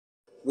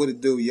What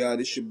it do, y'all?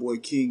 This your boy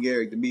King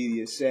Eric, the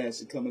media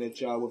assassin, coming at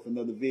y'all with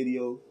another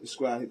video.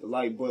 Subscribe, hit the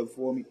like button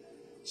for me.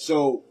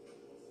 So,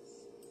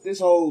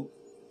 this whole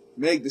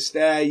Meg Thee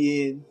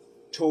Stallion,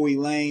 Tory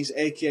Lanez,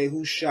 aka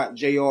Who Shot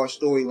JR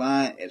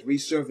storyline has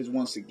resurfaced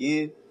once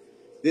again.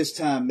 This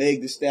time,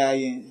 Meg Thee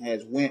Stallion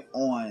has went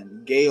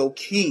on Gayle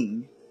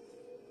King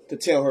to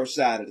tell her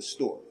side of the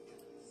story.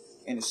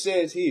 And it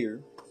says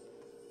here,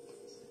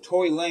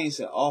 Tory Lanez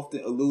had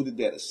often alluded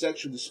that a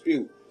sexual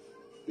dispute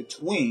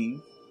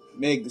between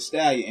Meg Thee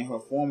Stallion and her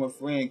former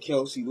friend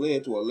Kelsey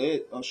led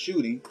to a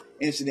shooting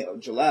incident of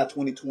July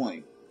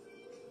 2020.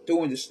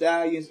 During the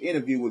Stallion's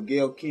interview with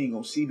Gayle King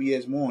on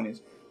CBS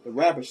Mornings, the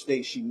rapper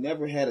states she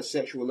never had a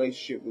sexual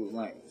relationship with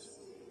Lanez.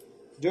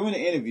 During the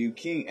interview,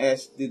 King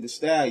asked, did the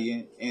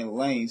Stallion and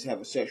Lanez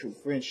have a sexual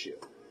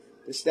friendship?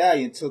 The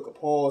Stallion took a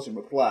pause and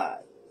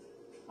replied,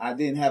 I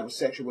didn't have a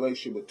sexual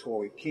relationship with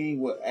Tory. King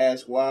would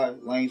ask why,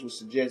 Lanez would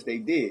suggest they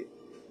did.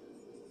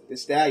 The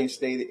Stallion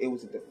stated it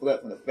was to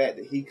deflect from the fact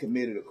that he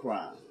committed a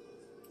crime.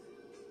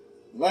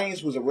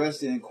 Lanez was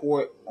arrested in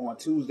court on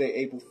Tuesday,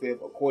 April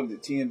 5th. According to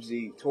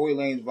TMZ, Tory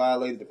Lanez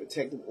violated the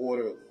protective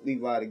order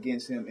levied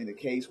against him in the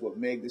case with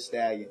Meg Thee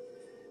Stallion.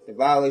 The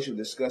violation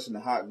was discussed in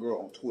the Hot Girl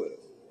on Twitter.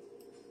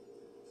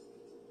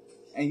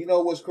 And you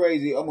know what's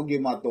crazy? I'm going to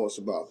give my thoughts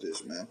about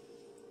this, man.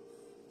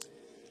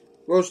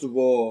 First of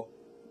all,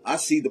 I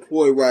see the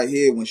ploy right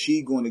here when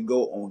she's going to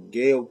go on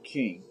Gayle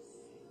King.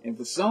 And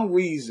for some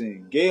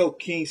reason, Gayle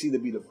King seems to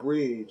be the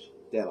bridge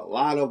that a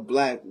lot of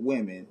black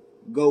women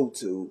go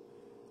to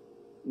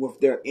with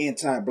their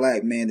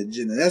anti-black man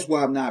agenda. That's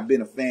why I've not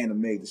been a fan of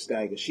Meg Thee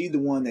Stallion. She's the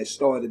one that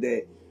started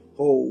that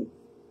whole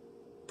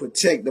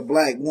protect the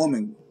black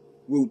woman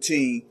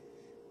routine,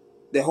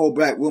 that whole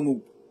black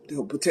woman,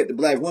 protect the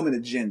black woman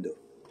agenda.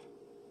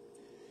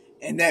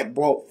 And that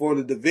brought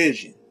further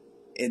division.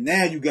 And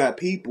now you got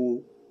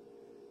people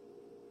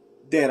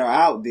that are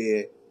out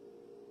there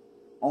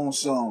on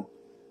some,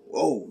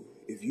 oh,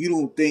 if you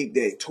don't think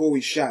that Tory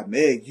shot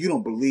Meg, you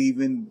don't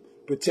believe in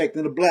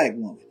protecting the black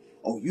woman.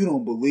 Oh, you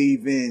don't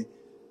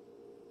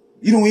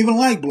even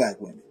like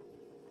black women.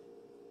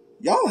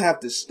 Y'all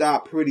have to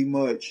stop pretty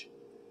much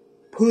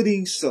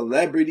putting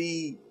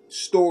celebrity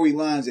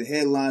storylines and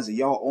headlines in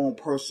y'all own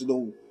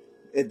personal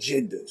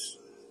agendas.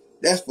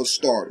 That's for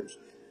starters.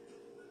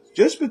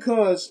 Just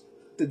because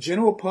the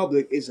general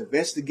public is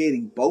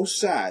investigating both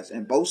sides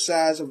and both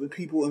sides of the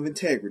people of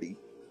integrity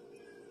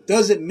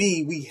doesn't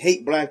mean we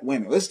hate black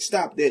women. Let's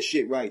stop that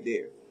shit right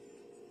there.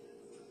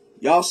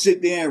 Y'all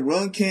sit there and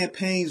run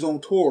campaigns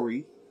on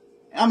Tory.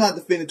 I'm not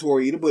defending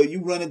Tory either, but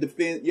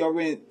y'all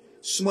ran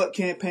smut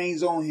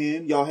campaigns on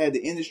him. Y'all had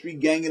the industry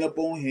ganging up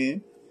on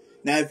him.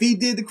 Now, if he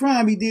did the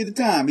crime, he did the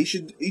time. He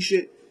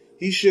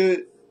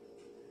should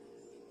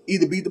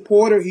either be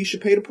deported or he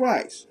should pay the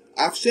price.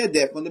 I've said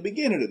that from the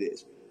beginning of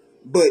this.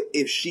 But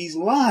if she's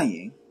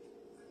lying,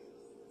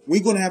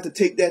 we're going to have to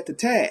take that to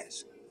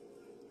task.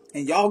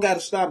 And y'all got to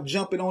stop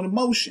jumping on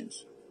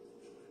emotions.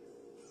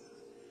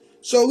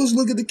 So let's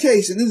look at the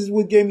case. And this is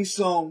what gave me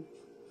some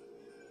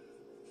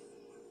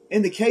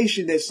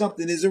indication that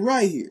something isn't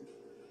right here.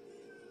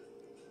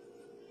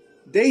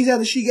 Days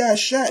after she got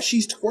shot,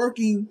 she's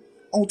twerking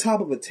on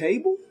top of a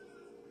table.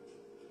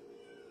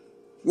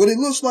 What it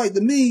looks like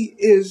to me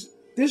is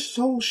this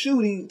whole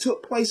shooting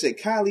took place at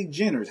Kylie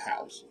Jenner's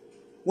house.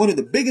 One of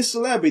the biggest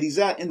celebrities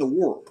out in the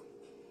world.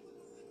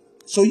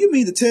 So you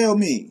mean to tell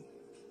me,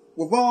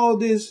 with all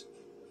this,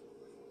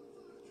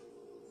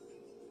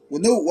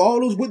 with all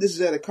those witnesses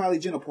at a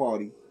Kylie Jenner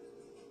party,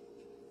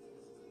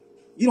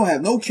 you don't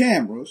have no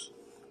cameras,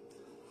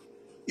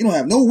 you don't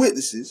have no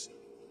witnesses,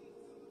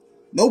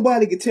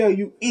 nobody can tell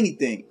you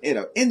anything at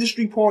an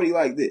industry party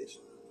like this.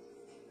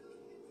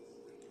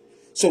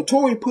 So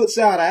Tory puts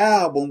out an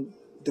album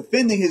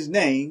defending his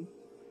name,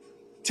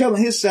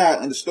 telling his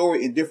side of the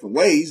story in different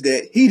ways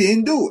that he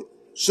didn't do it.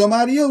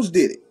 Somebody else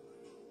did it.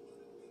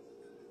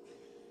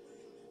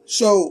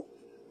 So,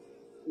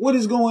 what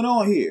is going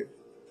on here?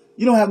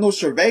 You don't have no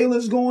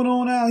surveillance going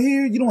on out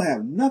here. You don't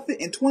have nothing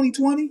in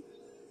 2020.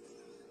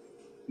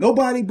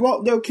 Nobody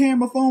brought their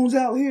camera phones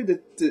out here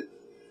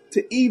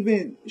to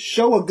even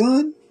show a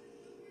gun.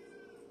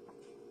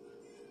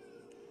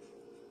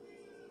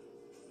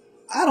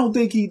 I don't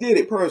think he did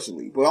it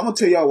personally, but I'm going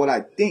to tell y'all what I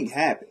think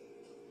happened.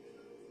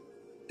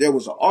 There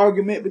was an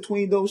argument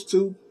between those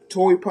two.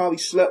 Tory probably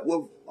slept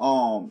with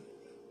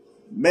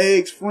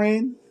Meg's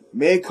friend.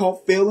 Meg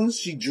caught feelings.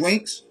 She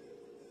drinks.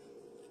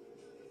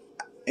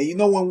 And you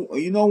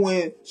know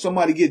when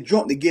somebody get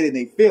drunk, they get in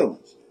their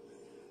feelings.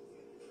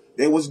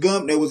 There was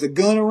a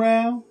gun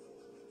around.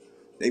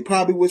 They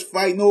probably was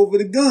fighting over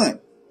the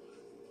gun.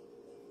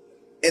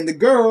 And the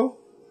girl,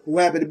 who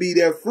happened to be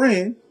their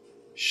friend,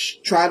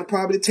 tried to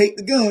probably take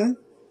the gun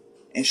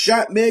and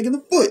shot Meg in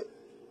the foot.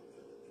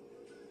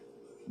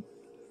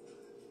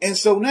 And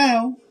so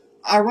now,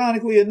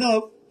 ironically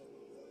enough,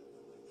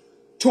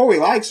 Tory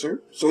likes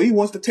her, so he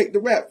wants to take the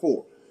rap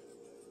for her.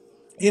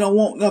 He don't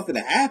want nothing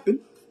to happen.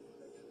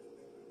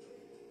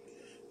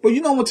 But you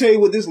know, I'm going to tell you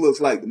what this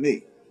looks like to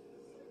me.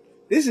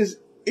 This is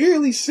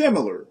eerily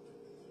similar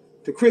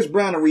to Chris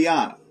Brown and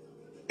Rihanna.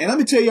 And let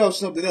me tell y'all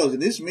something else,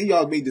 and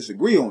y'all may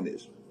disagree on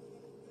this.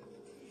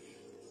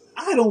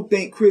 I don't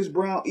think Chris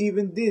Brown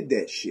even did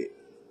that shit.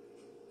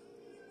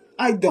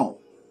 I don't.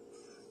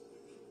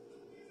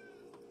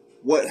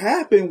 What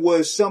happened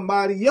was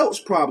somebody else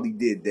probably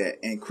did that,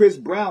 and Chris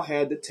Brown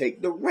had to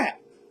take the rap.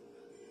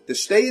 To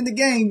stay in the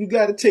game, you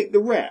got to take the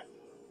rap.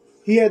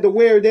 He had to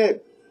wear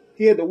that.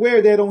 He had to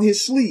wear that on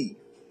his sleeve.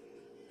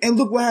 And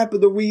look what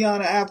happened to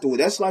Rihanna afterward.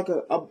 That's like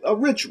a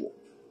ritual.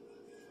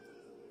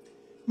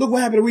 Look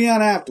what happened to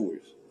Rihanna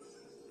afterwards.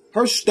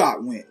 Her stock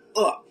went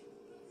up.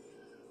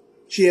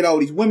 She had all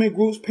these women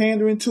groups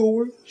pandering to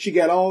her. She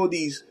got all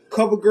these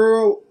cover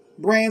girl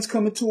brands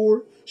coming to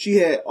her. She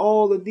had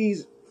all of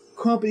these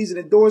companies and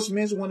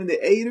endorsements wanting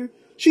to aid her.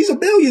 She's a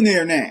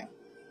billionaire now.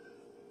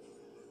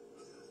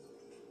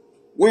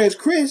 Whereas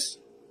Chris,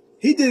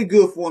 he did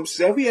good for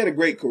himself. He had a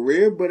great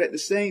career, but at the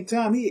same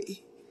time,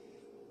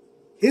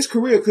 his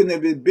career couldn't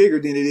have been bigger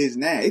than it is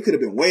now. It could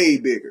have been way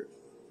bigger.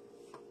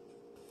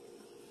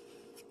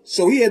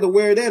 So he had to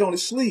wear that on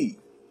his sleeve.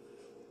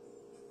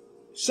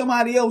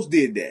 Somebody else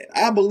did that.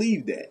 I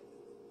believe that.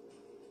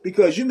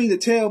 Because you mean to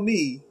tell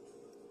me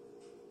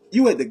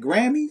you at the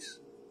Grammys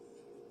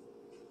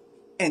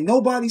and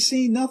nobody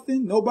seen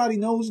nothing? Nobody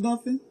knows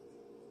nothing?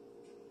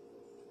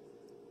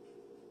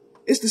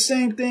 It's the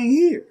same thing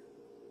here.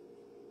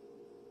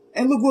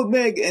 And look what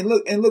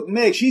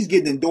Meg, she's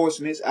getting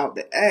endorsements out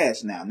the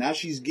ass now. Now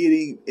she's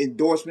getting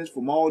endorsements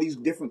from all these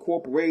different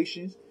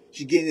corporations.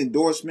 She's getting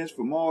endorsements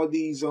from all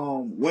these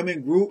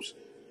women groups.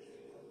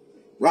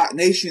 Roc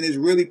Nation is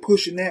really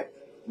pushing that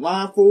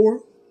line for her.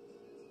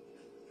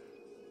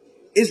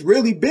 It's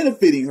really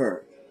benefiting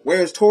her.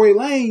 Whereas Tory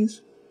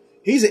Lanez,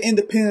 he's an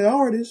independent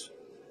artist.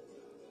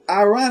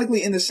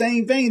 Ironically, in the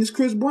same vein as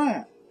Chris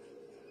Brown.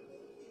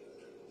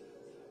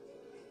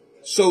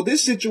 So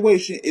this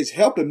situation is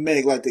helping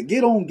Meg, like, to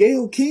get on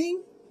Gayle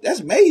King.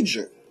 That's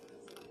major.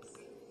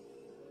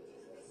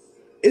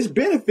 It's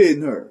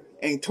benefiting her.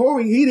 And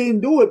Tory, he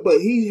didn't do it,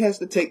 but he has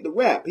to take the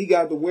rap. He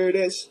got to wear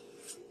that.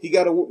 He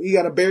got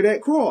to bear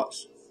that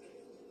cross.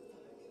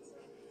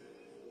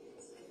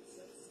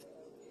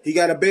 He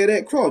got to bear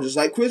that cross, just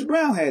like Chris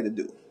Brown had to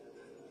do.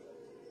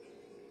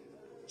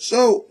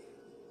 So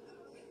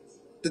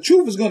the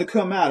truth is going to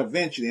come out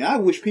eventually. And I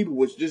wish people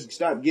would just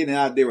stop getting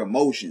out their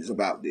emotions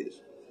about this.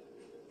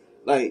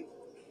 Like,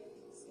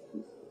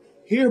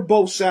 hear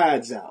both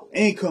sides out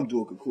and come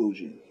to a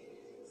conclusion.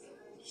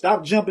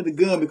 Stop jumping the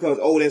gun because,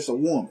 oh, that's a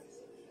woman.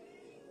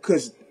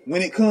 Because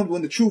when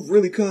the truth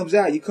really comes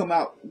out, you come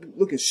out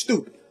looking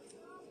stupid.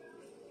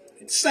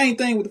 It's the same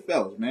thing with the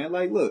fellas, man.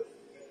 Like, look,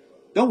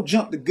 don't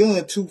jump the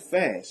gun too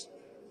fast.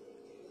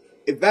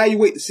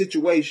 Evaluate the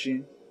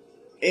situation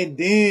and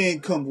then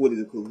come with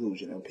a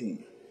conclusion,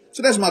 opinion.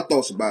 So that's my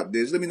thoughts about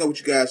this. Let me know what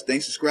you guys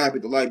think. Subscribe,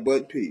 hit the like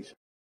button. Peace.